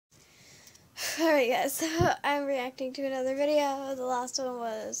Alright guys, so I'm reacting to another video. The last one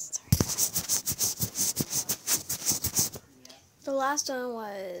was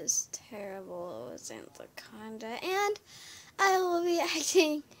terrible. It was Anaconda, and I will be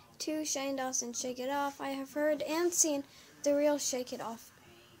acting to Shane Dawson Shake It Off. I have heard and seen the real Shake It Off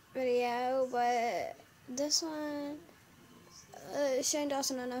video, but this one, Shane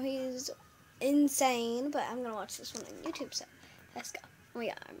Dawson, I know he's insane, but I'm gonna watch this one on YouTube, so let's go. We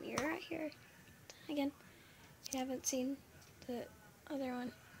got Amir right here again. If you haven't seen the other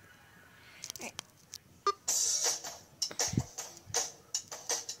one. Alright.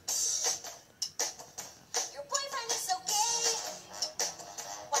 Your boyfriend is so gay.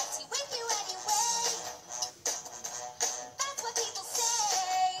 Why's he with you anyway? That's what people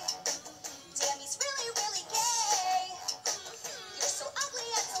say. Damn, he's really, really gay. You're so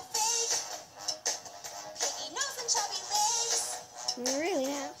ugly and so fake. Piggy nose and chubby legs. Really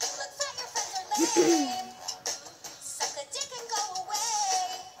now. You look fat, your friends are lame. Suck a dick and go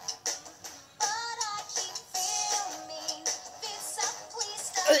away. But I keep filming. Fits up, please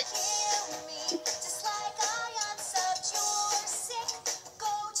stop killing me. Just like I unsubbed your sick.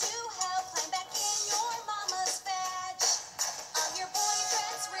 Go to hell, climb back in your mama's vag. Your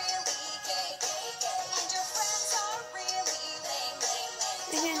boyfriend's really gay, gay, gay. And your friends are really lame, lame,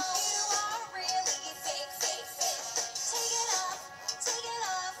 lame. Again. You are really fake, fake, fake. Take it off, take it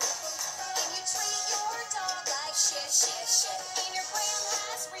off. And you treat your dog like shit, shit, shit. And your gram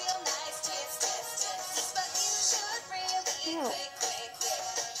has real nice tits, tits, tits. But you should really Ew. quit, quit, quit.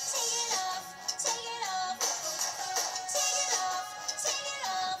 Take it off, take it off. Take it off, take it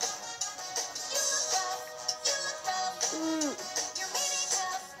off. You look rough, you look rough. You're really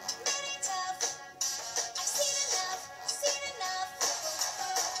tough, really tough. I've seen enough, seen enough.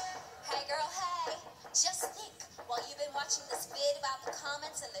 Hey girl, hey, just think, while you've been watching this vid about the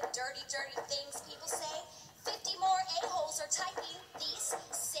comments and the dirty, dirty things people say, 50 more a-holes are typing these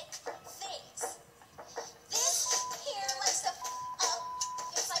sick things. This here likes to up.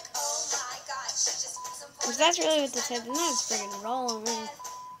 It's like, oh my god, she just put some If that's really what they said, then that's friggin' rolling, man.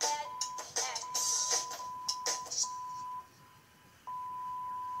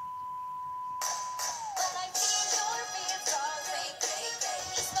 But I feel your vids are fake, fake,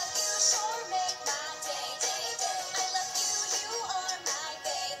 fake. But you sure make my day, day, day. I love you, you are my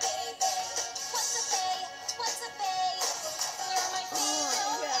baby, baby. What's a bay? What's a bay? You're my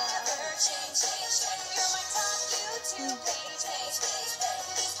female ever. Change, change, change. You're my top YouTube page, page, page, page.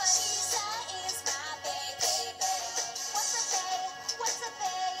 Lisa is my baby, baby. What's a bay? What's a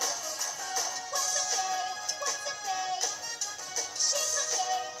bay? What's a bay? What's a bay? She's not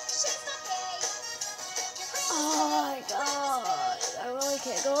gay, she's not gay. Oh my god. I really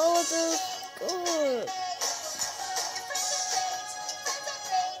can't go with this. Good.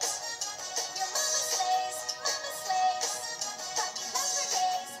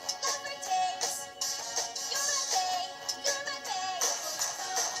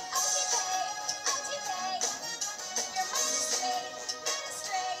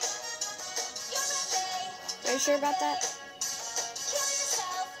 Are you sure about that?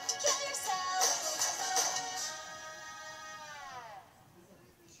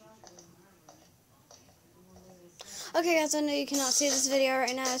 Okay guys, I know you cannot see this video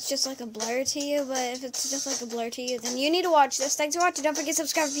right now, it's just like a blur to you, but if it's just like a blur to you, then you need to watch this. Thanks for watching, don't forget to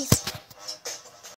subscribe, peace.